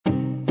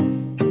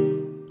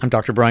I'm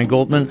Dr. Brian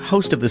Goldman,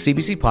 host of the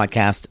CBC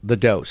podcast, The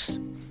Dose.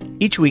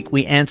 Each week,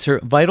 we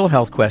answer vital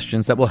health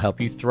questions that will help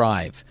you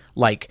thrive,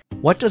 like,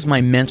 what does my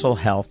mental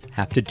health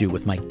have to do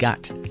with my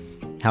gut?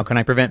 How can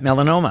I prevent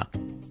melanoma?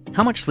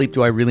 How much sleep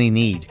do I really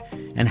need?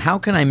 And how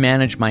can I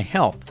manage my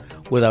health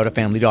without a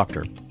family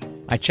doctor?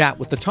 I chat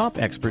with the top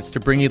experts to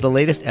bring you the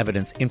latest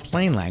evidence in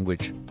plain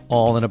language,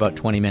 all in about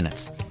 20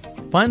 minutes.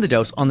 Find The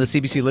Dose on the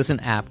CBC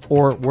Listen app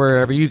or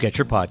wherever you get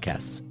your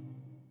podcasts.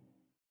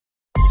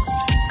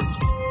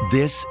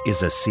 This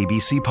is a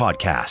CBC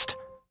podcast.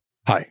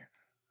 Hi,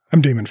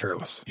 I'm Damon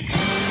Fairless.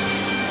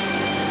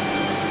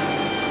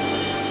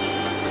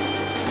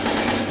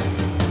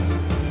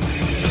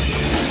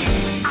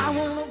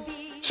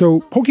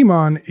 So,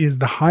 Pokémon is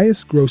the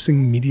highest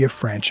grossing media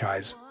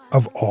franchise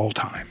of all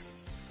time.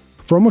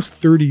 For almost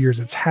 30 years,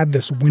 it's had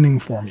this winning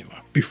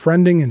formula,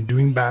 befriending and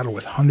doing battle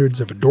with hundreds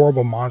of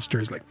adorable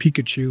monsters like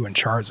Pikachu and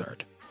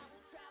Charizard.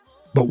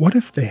 But what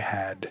if they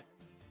had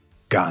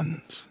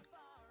guns?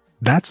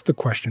 That's the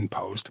question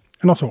posed,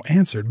 and also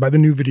answered by the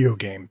new video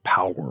game,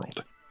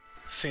 Palworld.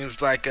 Seems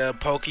like a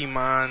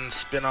Pokemon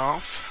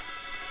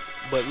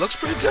spin-off, but looks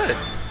pretty good.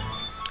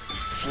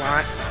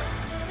 Fly.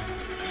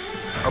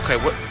 Okay,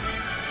 what?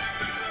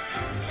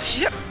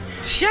 Does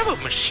she have a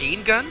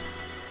machine gun?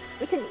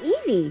 It's an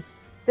Eevee.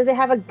 Does it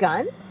have a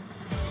gun?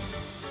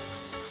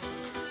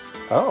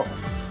 Oh.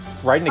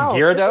 Riding a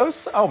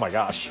Gyarados? Oh my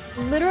gosh.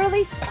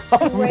 Literally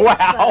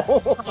wow.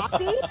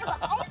 Copy?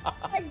 Oh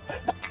my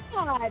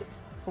god.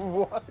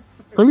 What?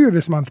 Earlier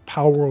this month,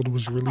 Palworld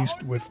was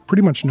released with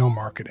pretty much no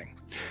marketing.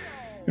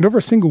 And over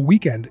a single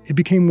weekend, it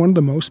became one of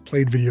the most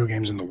played video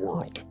games in the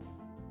world.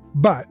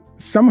 But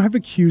some have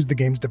accused the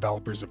game's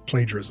developers of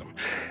plagiarism,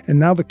 and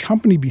now the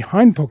company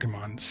behind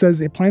Pokémon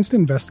says it plans to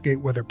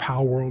investigate whether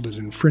Palworld is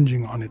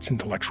infringing on its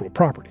intellectual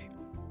property.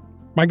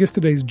 My guest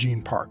today is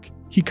Gene Park.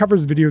 He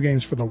covers video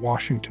games for the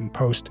Washington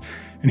Post,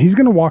 and he's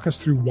going to walk us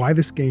through why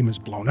this game is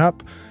blown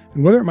up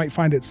and whether it might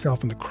find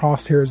itself in the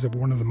crosshairs of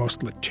one of the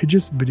most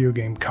litigious video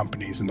game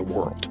companies in the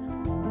world.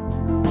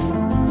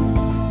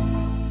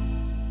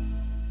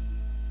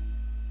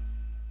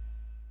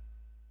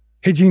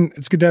 Hey, Gene,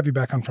 it's good to have you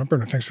back on Front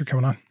Burner. Thanks for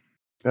coming on.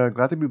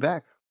 Glad to be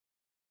back.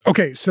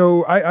 Okay,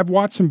 so I've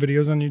watched some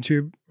videos on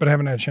YouTube, but I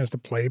haven't had a chance to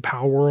play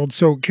Palworld.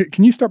 So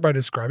can you start by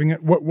describing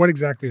it? What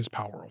exactly is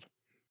Palworld?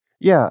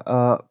 Yeah,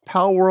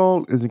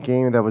 Palworld is a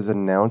game that was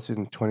announced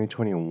in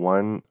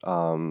 2021.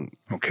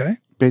 Okay.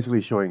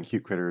 Basically showing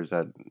cute critters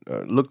that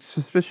looked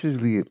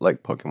suspiciously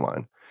like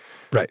Pokemon.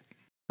 Right.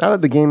 Now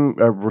that the game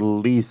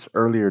released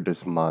earlier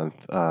this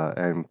month,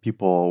 and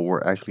people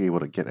were actually able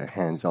to get a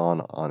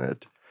hands-on on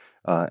it,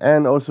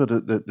 and also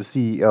the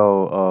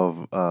CEO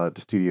of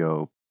the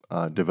studio,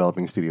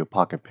 developing studio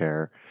Pocket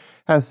Pair,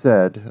 has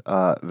said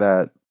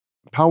that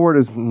Palworld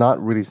is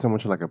not really so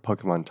much like a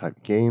Pokemon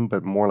type game,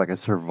 but more like a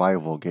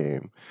survival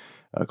game,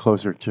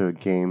 closer to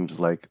games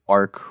like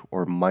Ark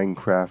or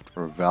Minecraft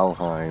or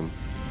Valheim.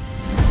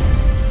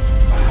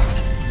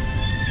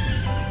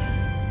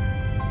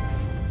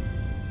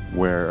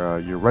 Where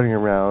you're running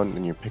around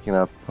and you're picking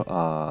up,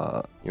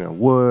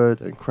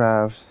 wood and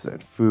crafts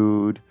and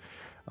food.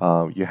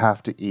 You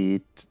have to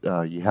eat.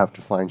 You have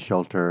to find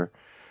shelter.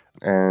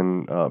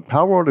 And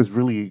Palworld is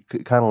really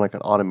kind of like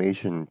an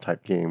automation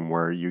type game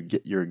where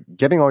you're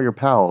getting all your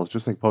pals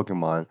just like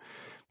Pokemon,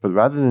 but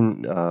rather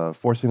than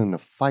forcing them to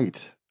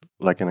fight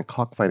like in a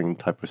cockfighting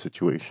type of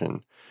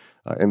situation,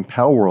 in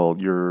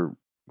Palworld you're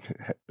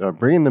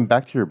bringing them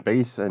back to your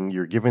base and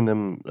you're giving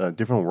them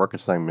different work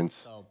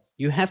assignments.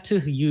 You have to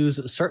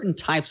use certain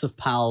types of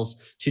pals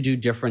to do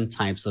different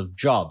types of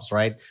jobs,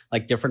 right?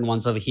 Like different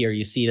ones over here.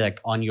 You see like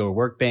on your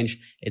workbench,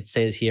 it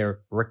says here,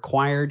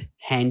 required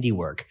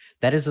handiwork.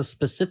 That is a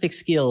specific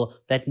skill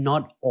that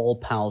not all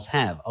pals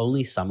have.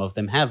 Only some of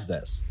them have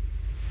this.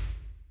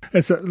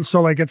 It's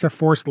a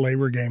forced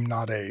labor game,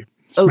 not a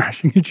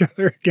smashing each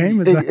other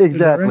game. Exactly. Is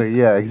that right?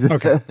 Yeah.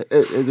 Exactly. Okay.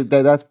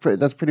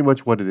 That's pretty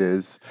much what it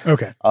is.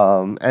 Okay.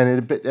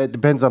 And it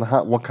depends on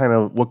what kind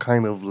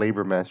of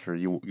labor master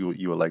you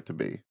would like to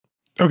be.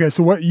 Okay.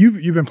 So what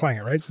you've been playing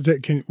it, right? So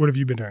what have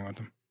you been doing with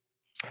them?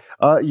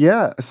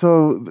 Yeah.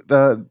 So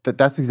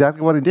that's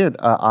exactly what I did.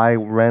 I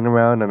ran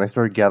around and I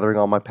started gathering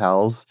all my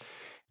pals,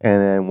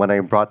 and then when I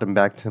brought them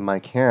back to my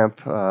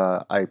camp,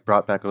 I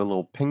brought back a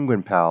little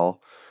penguin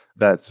pal.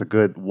 That's a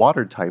good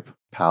water type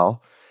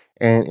pal.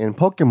 And in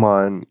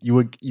Pokemon, you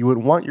would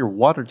want your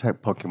water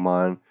type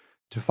Pokemon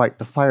to fight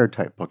the fire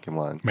type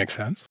Pokemon. Makes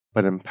sense.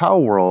 But in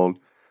Palworld,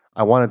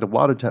 I wanted the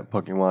water type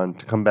Pokemon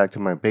to come back to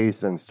my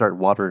base and start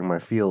watering my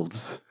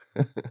fields.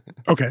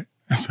 Okay.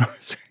 So,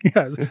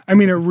 yeah, I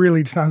mean, it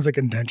really sounds like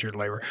indentured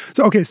labor.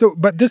 So,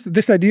 but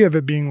this idea of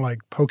it being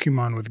like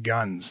Pokemon with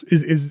guns,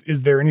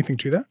 is there anything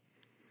to that?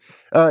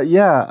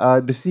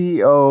 The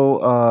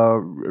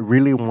CEO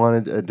really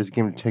wanted this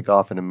game to take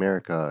off in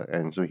America,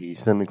 and so he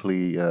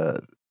cynically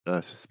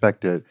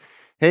suspected,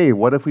 hey,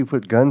 what if we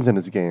put guns in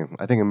this game?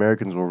 I think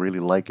Americans will really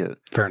like it.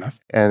 Fair enough.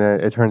 And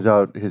it turns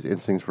out his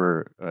instincts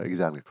were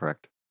exactly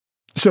correct.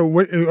 So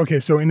what? Okay,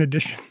 so in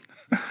addition,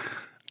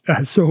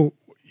 so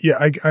yeah,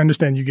 I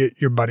understand you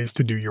get your buddies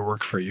to do your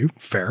work for you.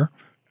 Fair.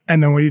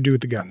 And then what do you do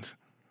with the guns?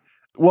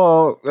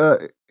 Well,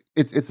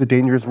 it's a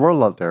dangerous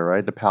world out there,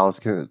 right? The pals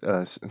can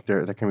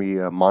there can be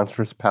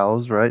monstrous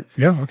pals, right?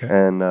 Yeah, okay.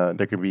 And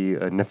there could be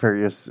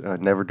nefarious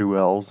never do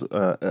wells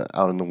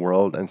out in the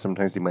world, and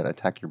sometimes they might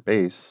attack your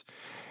base.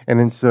 And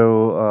then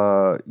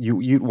so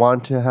you'd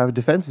want to have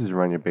defenses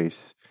around your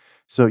base.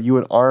 So you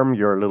would arm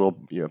your little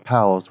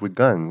pals with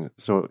guns.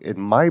 So in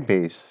my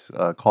base,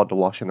 called the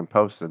Washington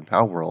Post in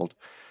Palworld,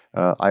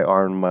 I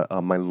armed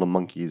my little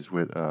monkeys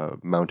with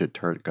mounted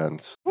turret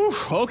guns. Whew,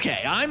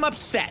 okay, I'm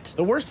upset.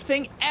 The worst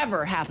thing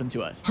ever happened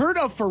to us. Herd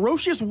of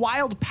ferocious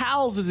wild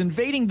pals is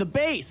invading the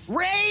base.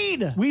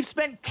 Raid! We've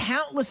spent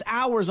countless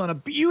hours on a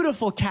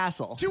beautiful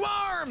castle. To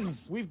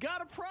arms! We've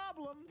got a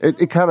problem.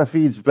 It kind of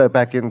feeds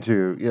back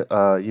into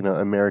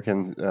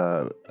American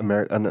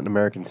an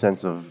American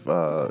sense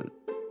of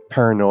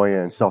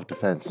paranoia and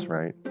self-defense,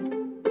 right?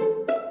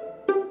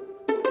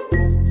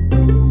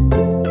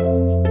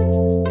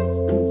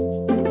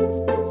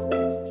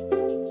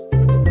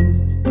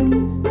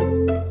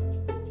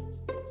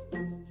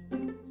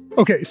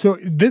 Okay, so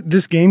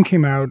this game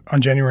came out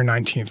on January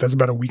 19th. That's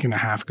about a week and a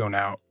half ago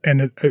now.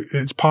 And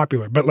it's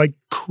popular, but like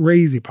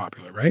crazy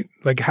popular, right?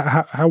 Like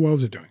how well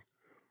is it doing?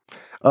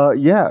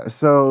 Yeah,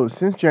 so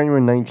since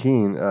January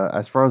 19,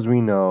 as far as we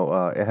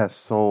know, it has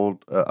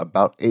sold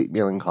about 8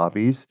 million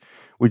copies,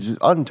 which is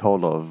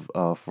untold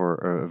of for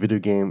a video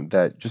game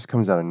that just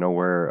comes out of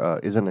nowhere,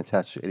 isn't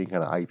attached to any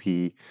kind of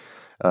IP.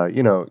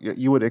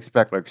 You would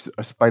expect like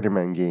a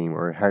Spider-Man game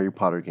or a Harry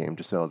Potter game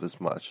to sell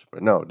this much,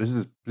 but no, this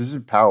is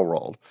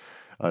Palworld.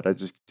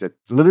 That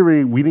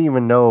literally we didn't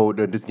even know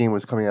that this game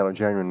was coming out on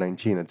January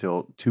 19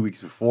 until 2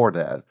 weeks before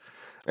that,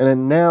 and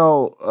then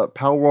now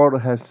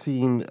Palworld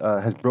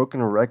has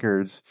broken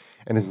records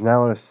and is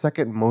now the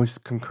second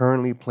most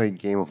concurrently played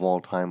game of all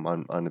time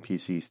on the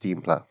PC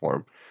Steam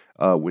platform,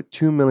 with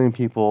 2 million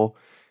people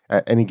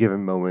at any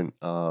given moment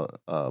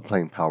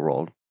playing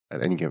Palworld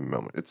at any given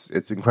moment.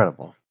 It's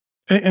incredible.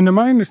 And in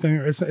my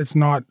understanding, it's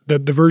not the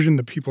version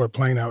that people are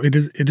playing now. It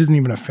isn't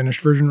even a finished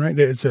version, right?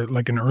 It's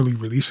like an early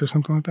release or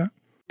something like that.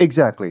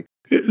 Exactly.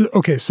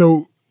 Okay,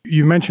 so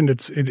you mentioned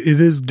it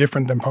is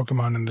different than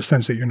Pokemon in the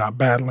sense that you're not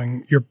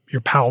battling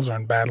your pals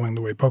aren't battling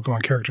the way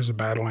Pokemon characters are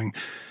battling.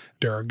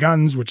 There are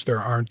guns, which there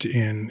aren't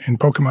in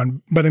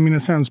Pokemon, but I mean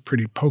it sounds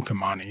pretty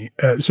Pokemon-y.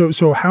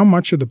 So how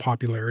much of the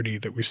popularity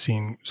that we've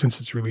seen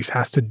since its release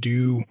has to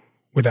do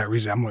with that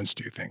resemblance?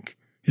 Do you think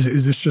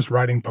is this just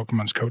riding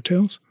Pokemon's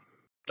coattails?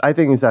 I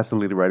think it's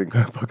absolutely riding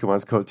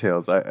Pokemon's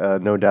coattails.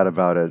 No doubt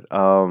about it.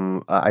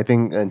 I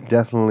think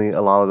definitely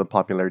a lot of the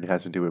popularity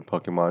has to do with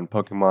Pokemon.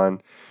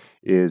 Pokemon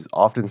is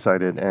often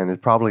cited, and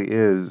it probably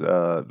is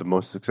the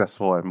most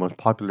successful and most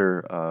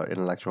popular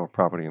intellectual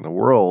property in the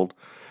world.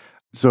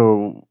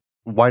 So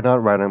why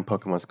not ride on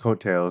Pokemon's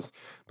coattails?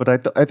 But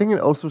I think it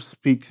also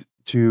speaks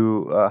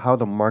to how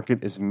the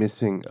market is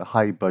missing a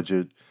high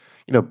budget,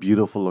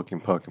 beautiful looking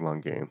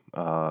Pokemon game.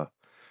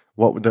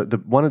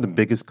 One of the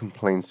biggest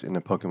complaints in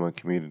the Pokemon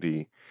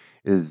community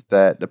is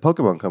that the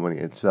Pokemon company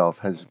itself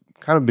has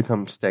kind of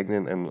become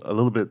stagnant and a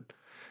little bit,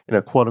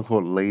 quote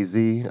unquote,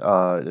 lazy.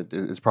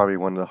 It's probably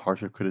one of the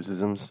harsher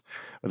criticisms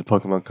of the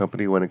Pokemon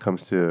company when it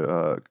comes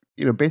to,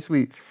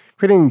 basically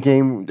creating a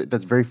game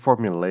that's very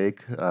formulaic.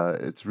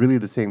 It's really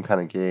the same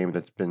kind of game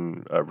that's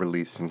been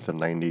released since the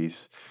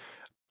 90s.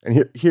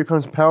 And here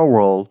comes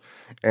Palworld,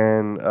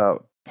 and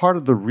part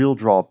of the real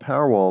draw of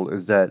Palworld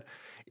is that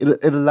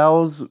it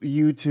allows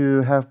you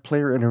to have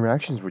player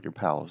interactions with your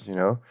pals,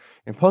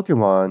 In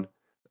Pokemon,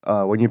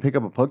 when you pick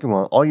up a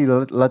Pokemon, all you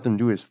let them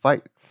do is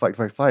fight.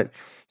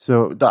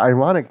 So the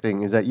ironic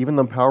thing is that even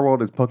though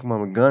Palworld is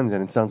Pokemon with guns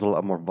and it sounds a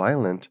lot more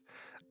violent,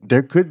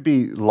 there could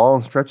be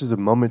long stretches of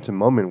moment to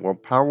moment where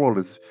Palworld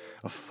is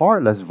a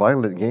far less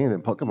violent game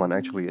than Pokemon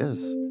actually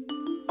is.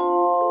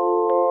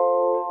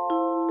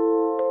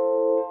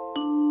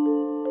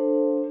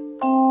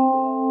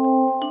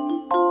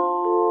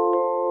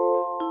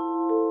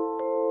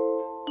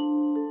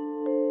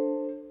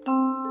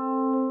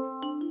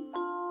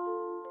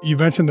 You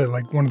mentioned that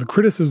like one of the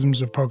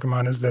criticisms of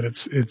Pokemon is that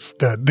it's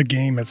the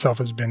game itself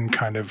has been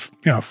kind of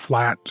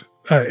flat.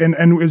 And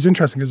it was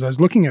interesting because I was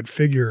looking at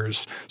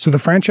figures. So the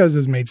franchise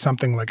has made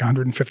something like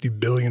 150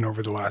 billion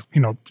over the last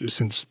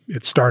since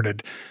it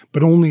started,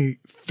 but only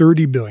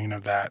 30 billion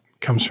of that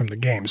comes from the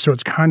game. So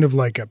it's kind of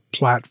like a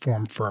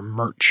platform for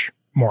merch,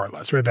 more or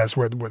less, right? That's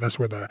where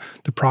the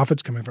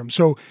profit's coming from.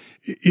 So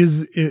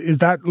is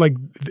that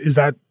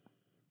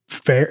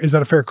fair? Is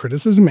that a fair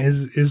criticism?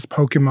 Is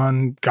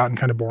Pokemon gotten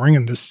kind of boring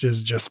and this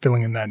is just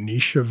filling in that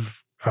niche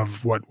of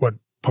what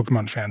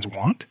Pokemon fans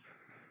want?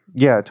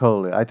 Yeah,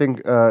 totally. I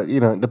think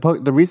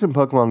the recent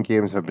Pokemon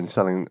games have been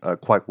selling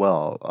quite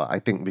well. I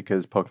think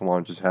because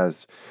Pokemon just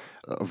has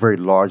a very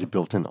large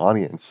built-in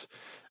audience,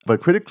 but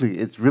critically,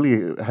 it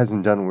really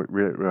hasn't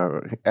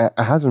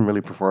hasn't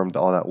really performed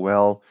all that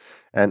well.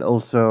 And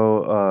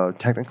also,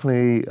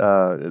 technically,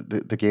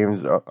 the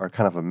games are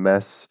kind of a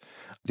mess.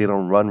 They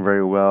don't run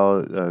very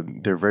well.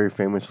 They're very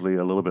famously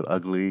a little bit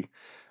ugly.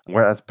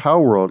 Whereas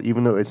Palworld,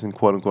 even though it's in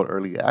quote unquote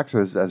early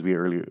access, as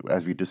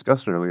we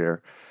discussed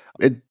earlier,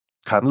 it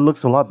kind of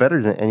looks a lot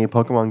better than any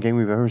Pokemon game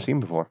we've ever seen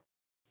before.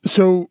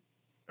 So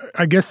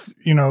I guess,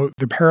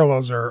 the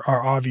parallels are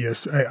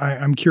obvious.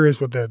 I'm curious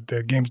what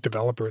the game's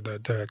developer,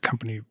 the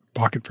company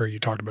Pocket Fair you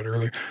talked about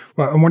earlier,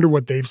 well, I wonder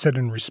what they've said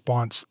in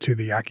response to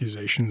the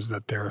accusations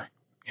that they're,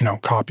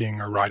 copying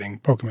or riding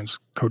Pokemon's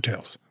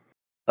coattails.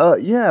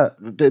 Yeah,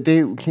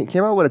 they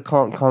came out with a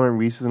comment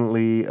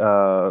recently,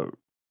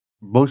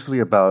 mostly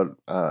about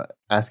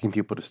asking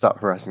people to stop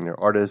harassing their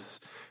artists.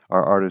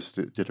 Our artists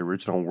did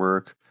original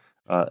work,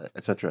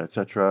 et cetera, et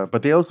cetera.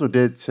 But they also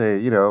did say,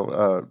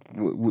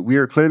 we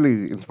are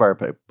clearly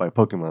inspired by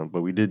Pokemon,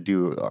 but we did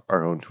do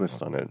our own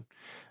twist on it.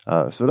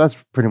 So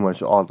that's pretty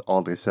much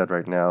all they said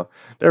right now.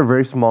 They're a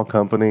very small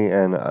company,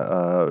 and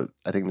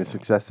I think the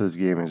success of this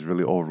game has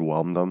really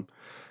overwhelmed them.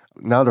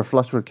 Now they're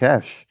flush with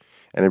cash,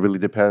 and it really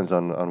depends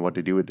on what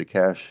they do with the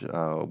cash,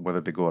 whether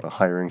they go on a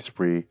hiring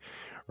spree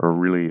or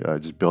really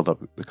just build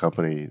up the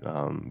company.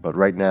 But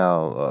right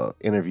now,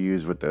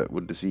 interviews with the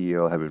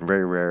CEO have been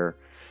very rare,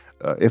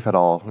 if at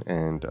all,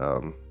 and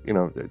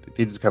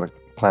they just kind of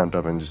clammed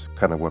up and just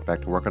kind of went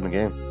back to work on the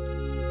game.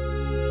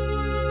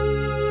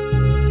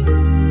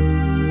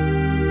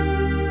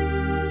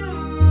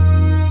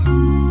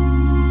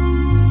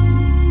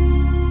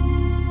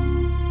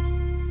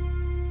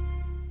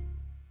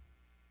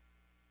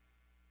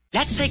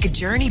 Let's take a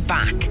journey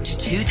back to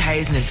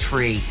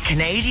 2003.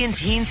 Canadian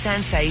teen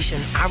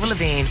sensation Avril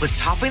Lavigne was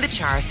topping the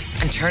charts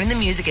and turning the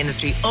music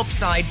industry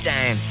upside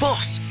down.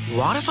 But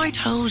what if I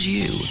told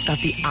you that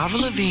the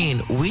Avril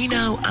Lavigne we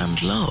know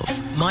and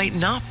love might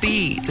not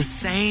be the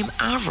same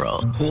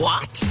Avril?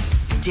 What?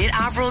 Did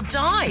Avril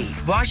die?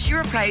 Was she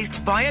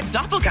replaced by a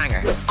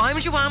doppelganger? I'm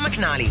Joanne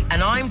McNally,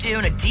 and I'm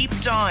doing a deep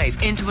dive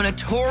into a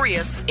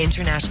notorious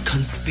internet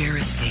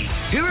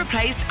conspiracy. Who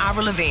replaced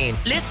Avril Lavigne?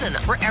 Listen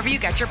wherever you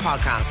get your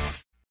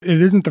podcasts.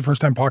 It isn't the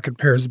first time Pocket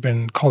Pair has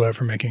been called out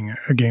for making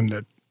a game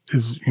that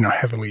is,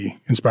 heavily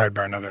inspired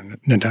by another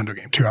Nintendo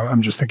game too.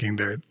 I'm just thinking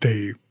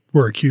they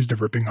were accused of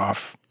ripping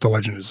off The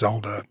Legend of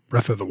Zelda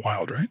Breath of the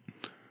Wild, right?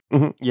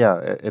 Mm-hmm.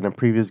 Yeah, in a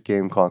previous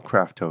game called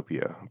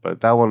Craftopia,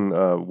 but that one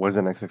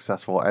wasn't as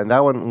successful, and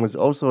that one was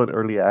also in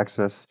early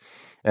access,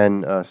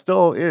 and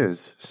still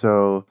is.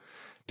 So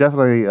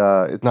definitely,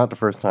 it's not the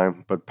first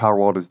time, but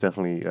Palworld is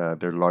definitely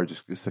their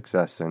largest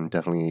success and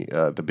definitely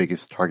the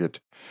biggest target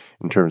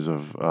in terms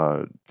of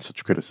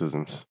such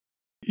criticisms.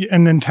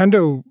 And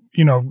Nintendo,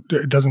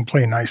 doesn't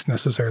play nice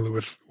necessarily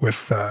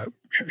with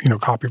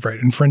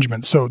copyright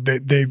infringement. So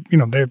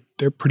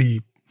they're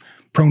pretty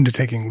prone to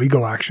taking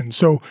legal action.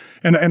 So,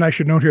 and I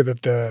should note here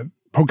that the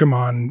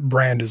Pokemon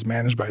brand is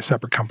managed by a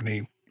separate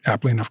company,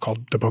 aptly enough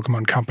called the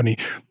Pokemon Company.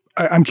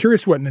 I'm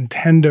curious what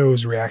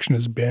Nintendo's reaction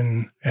has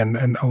been,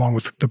 and along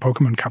with the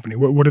Pokemon Company.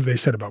 What have they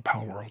said about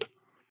Palworld?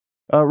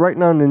 Right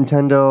now,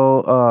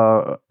 Nintendo,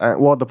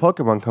 the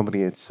Pokemon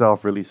Company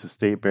itself released a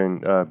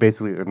statement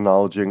basically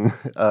acknowledging,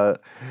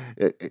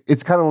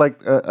 it's kind of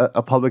like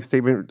a public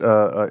statement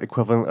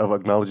equivalent of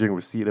acknowledging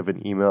receipt of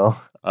an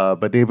email,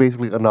 but they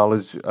basically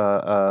acknowledge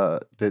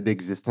the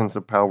existence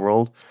of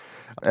Palworld,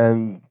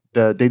 and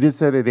they did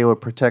say that they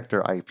would protect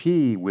their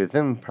IP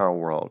within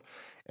Palworld.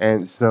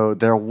 And so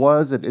there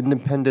was an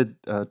independent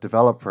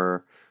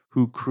developer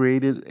who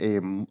created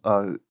a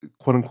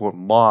quote-unquote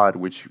mod,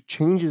 which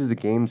changes the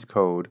game's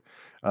code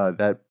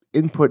that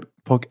input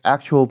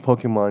actual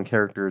Pokemon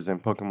characters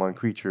and Pokemon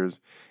creatures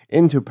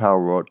into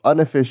Palworld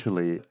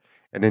unofficially,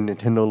 and then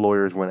Nintendo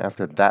lawyers went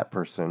after that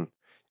person,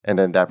 and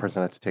then that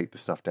person had to take the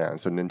stuff down.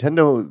 So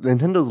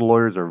Nintendo's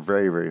lawyers are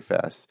very, very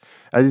fast.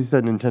 As you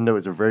said, Nintendo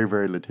is a very,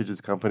 very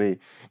litigious company.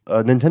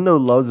 Nintendo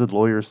loves the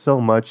lawyers so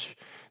much,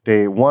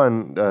 they,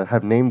 one,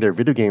 have named their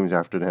video games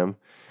after them,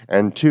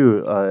 and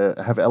two,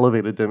 have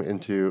elevated them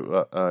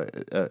into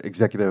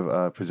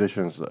executive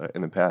positions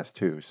in the past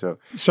too. So,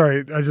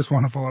 sorry, I just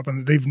want to follow up on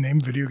that. They've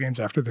named video games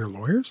after their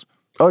lawyers?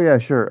 Oh yeah,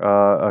 sure.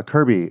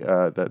 Kirby,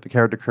 the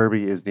character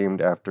Kirby is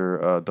named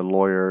after the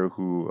lawyer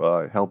who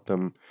helped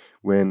them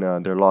win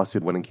their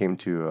lawsuit when it came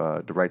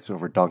to the rights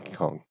over Donkey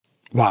Kong.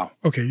 Wow.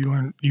 Okay,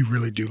 you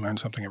really do learn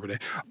something every day.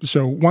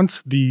 So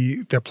once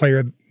the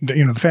player,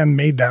 the fan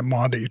made that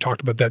mod that you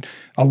talked about that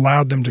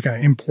allowed them to kind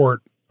of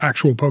import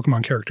actual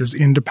Pokemon characters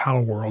into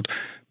Palworld,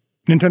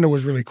 Nintendo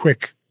was really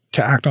quick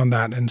to act on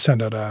that and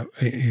send out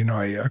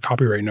a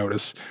copyright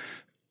notice.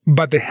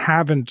 But they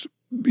haven't,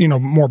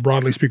 more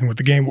broadly speaking with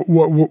the game,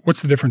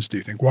 what's the difference, do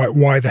you think?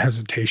 Why the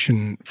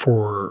hesitation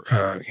for,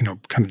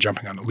 kind of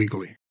jumping on it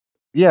legally?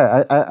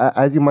 Yeah,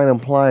 as you might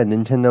imply,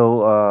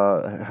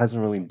 Nintendo hasn't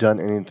really done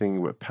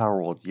anything with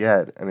Palworld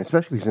yet, and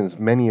especially since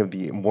many of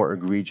the more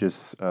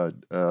egregious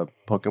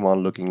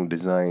Pokemon-looking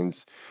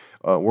designs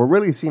were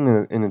really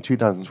seen in the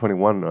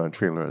 2021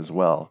 trailer as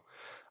well.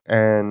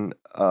 And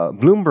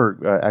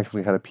Bloomberg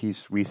actually had a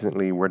piece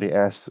recently where they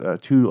asked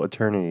two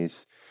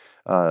entertainment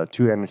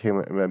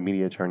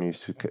media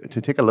attorneys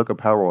to take a look at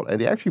Palworld,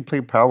 and they actually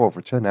played Palworld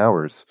for 10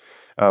 hours.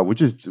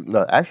 Which is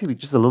actually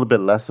just a little bit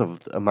less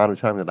of the amount of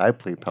time that I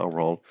played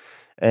Palworld.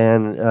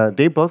 And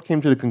they both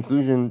came to the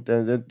conclusion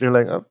that they're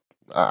like,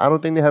 I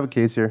don't think they have a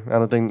case here. I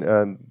don't think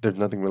there's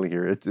nothing really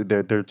here.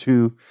 They're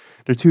too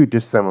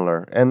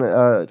dissimilar. And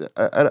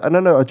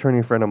another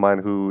attorney friend of mine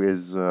who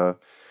is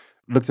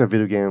looks at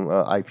video game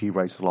IP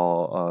rights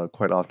law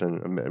quite often,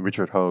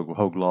 Richard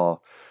Hogue Law.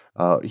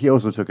 He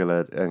also took a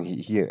look, and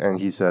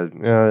he said,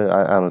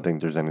 I don't think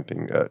there's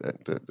anything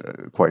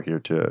quite here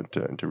to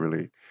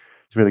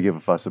really give a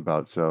fuss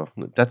about. So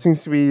that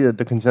seems to be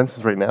the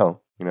consensus right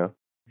now.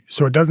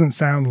 So it doesn't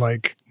sound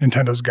like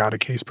Nintendo's got a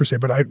case per se,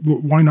 but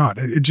why not?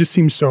 It just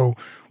seems so.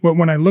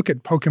 When I look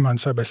at Pokemon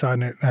side by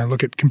side and I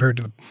look at compared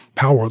to the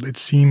Palworld, it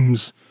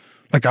seems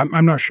like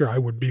I'm not sure I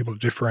would be able to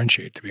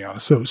differentiate, to be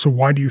honest. So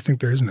why do you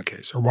think there isn't a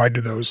case, or why do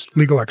those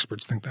legal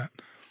experts think that?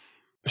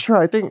 Sure,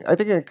 I think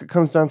it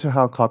comes down to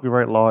how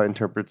copyright law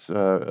interprets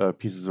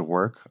pieces of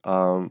work.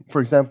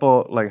 For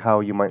example, like how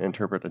you might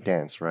interpret a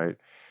dance, right?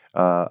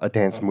 A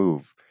dance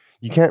move.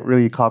 You can't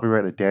really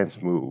copyright a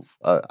dance move.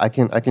 I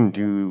can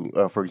do,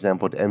 for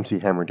example, the MC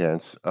Hammer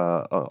dance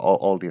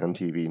all day on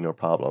TV, no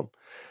problem.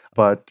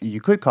 But you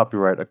could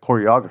copyright a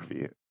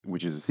choreography,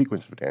 which is a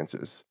sequence of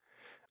dances.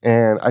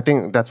 And I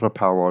think that's what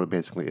Palworld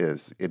basically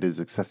is. It is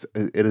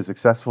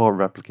successful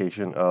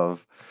replication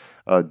of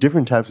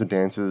different types of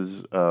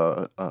dances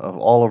of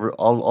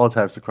all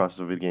types across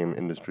the video game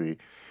industry,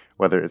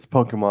 whether it's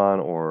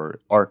Pokemon or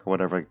Arc or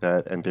whatever like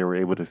that, and they were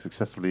able to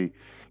successfully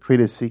create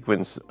a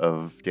sequence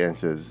of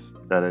dances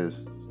that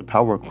is the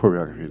Palworld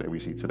choreography that we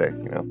see today,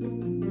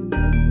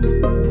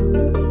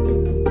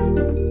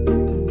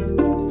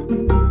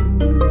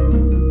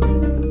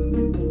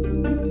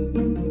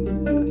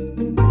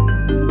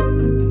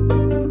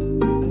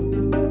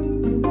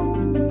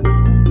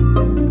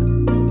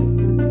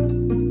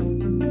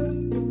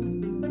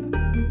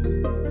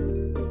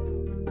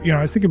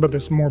 I was thinking about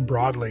this more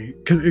broadly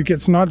because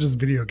it's not just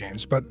video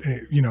games, but,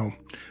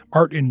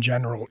 art in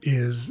general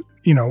is,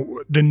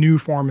 the new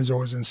form is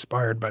always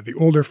inspired by the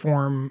older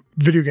form.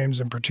 Video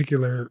games in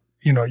particular,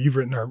 you've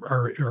written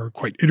are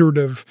quite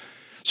iterative.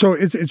 So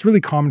it's really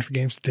common for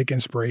games to take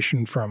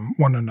inspiration from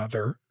one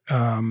another.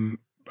 I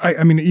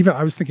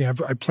was thinking,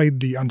 I played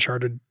the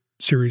Uncharted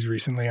series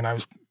recently,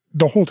 and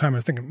the whole time I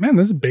was thinking, man,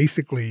 this is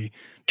basically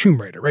Tomb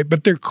Raider, right?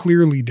 But they're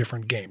clearly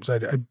different games. They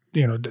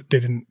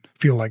didn't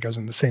feel like I was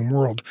in the same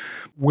world.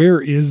 Where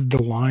is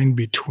the line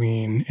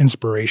between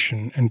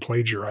inspiration and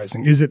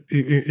plagiarizing? Is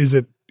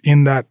it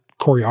in that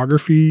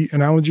choreography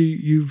analogy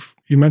you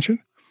mentioned?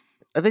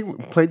 I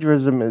think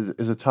plagiarism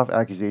is a tough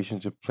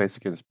accusation to place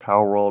against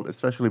Palworld,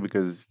 especially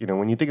because,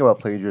 when you think about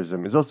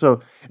plagiarism,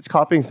 it's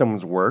copying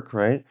someone's work,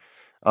 right?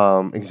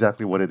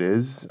 Exactly what it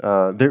is.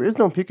 There is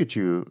no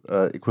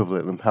Pikachu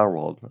equivalent in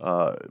Palworld.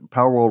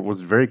 Palworld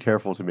was very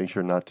careful to make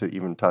sure not to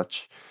even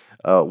touch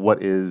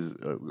what is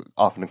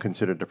often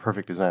considered the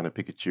perfect design of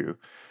Pikachu.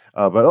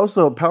 But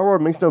also,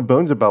 Palworld makes no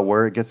bones about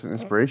where it gets its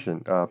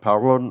inspiration.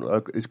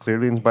 Palworld is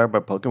clearly inspired by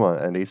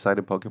Pokemon, and they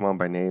cited Pokemon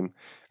by name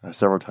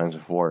several times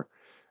before.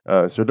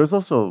 So there's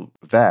also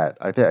that.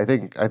 I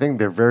think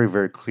they're very,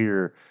 very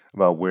clear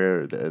about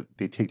where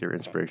they take their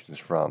inspirations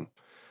from.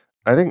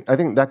 I think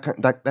that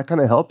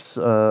kind of helps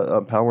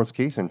Palworld's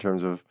case in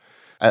terms of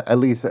at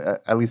least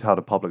how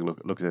the public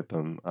looks at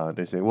them.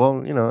 They say, well,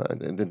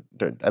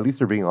 at least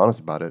they're being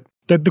honest about it.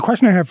 The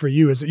question I have for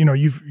you is,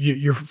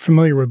 you're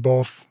familiar with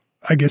both.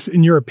 I guess,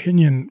 in your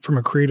opinion, from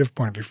a creative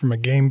point of view, from a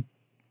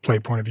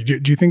gameplay point of view,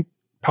 do you think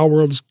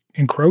Palworld's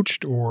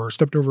encroached or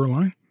stepped over a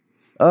line?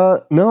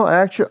 No,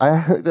 actually,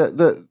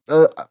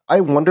 I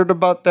wondered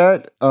about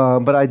that,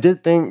 but I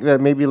did think that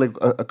maybe like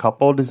a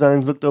couple of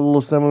designs looked a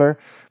little similar.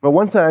 But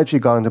once I actually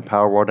got into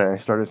Palworld and I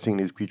started seeing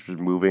these creatures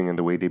moving and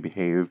the way they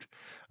behaved,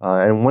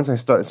 and once I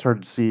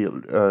started to see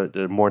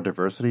more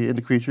diversity in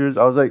the creatures,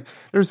 I was like,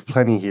 there's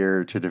plenty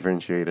here to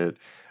differentiate it.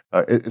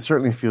 It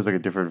certainly feels like a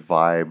different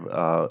vibe,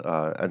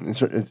 and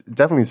it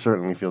definitely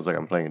certainly feels like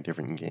I'm playing a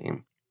different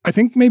game. I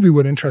think maybe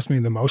what interests me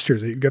the most here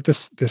is that you've got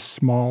this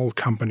small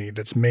company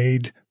that's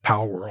made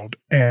Palworld,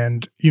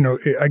 and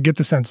I get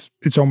the sense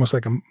it's almost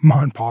like a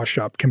mom and pop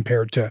shop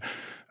compared to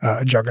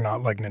a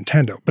juggernaut like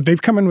Nintendo. But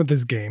they've come in with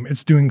this game;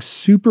 it's doing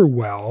super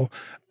well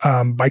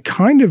by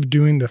kind of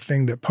doing the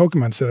thing that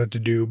Pokemon set out to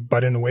do,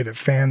 but in a way that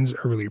fans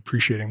are really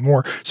appreciating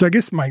more. So I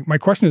guess my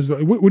question is,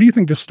 what do you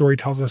think this story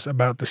tells us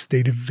about the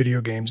state of video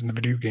games and the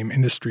video game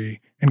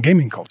industry and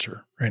gaming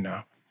culture right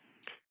now?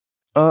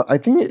 I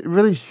think it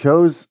really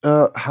shows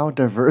how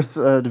diverse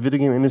the video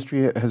game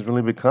industry has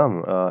really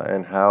become,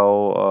 and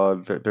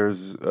how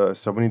there's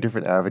so many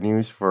different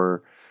avenues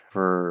for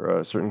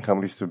certain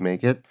companies to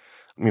make it.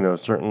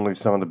 Certainly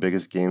some of the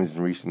biggest games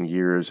in recent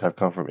years have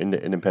come from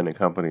independent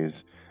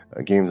companies,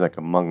 games like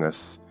Among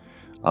Us,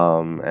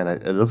 and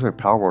it looks like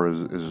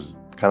Palworld is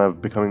kind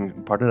of becoming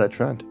part of that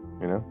trend.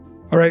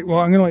 All right, well,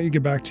 I'm going to let you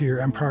get back to your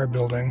empire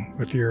building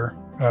with your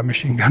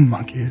machine gun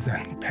monkeys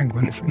and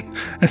penguins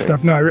and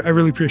stuff. No, I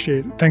really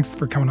appreciate it. Thanks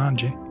for coming on,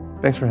 Gene.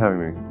 Thanks for having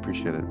me.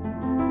 Appreciate it.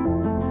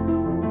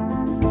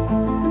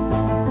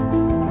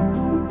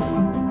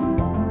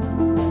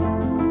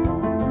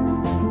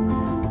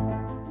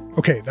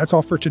 Okay, that's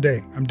all for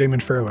today. I'm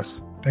Damon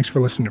Fairless. Thanks for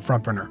listening to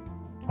Frontburner.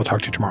 I'll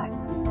talk to you tomorrow.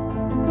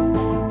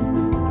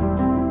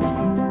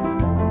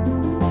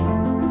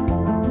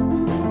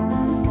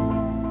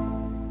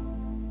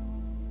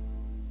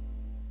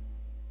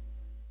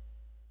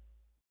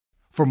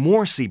 For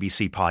more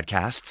CBC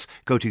podcasts,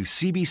 go to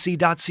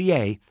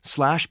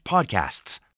cbc.ca/podcasts.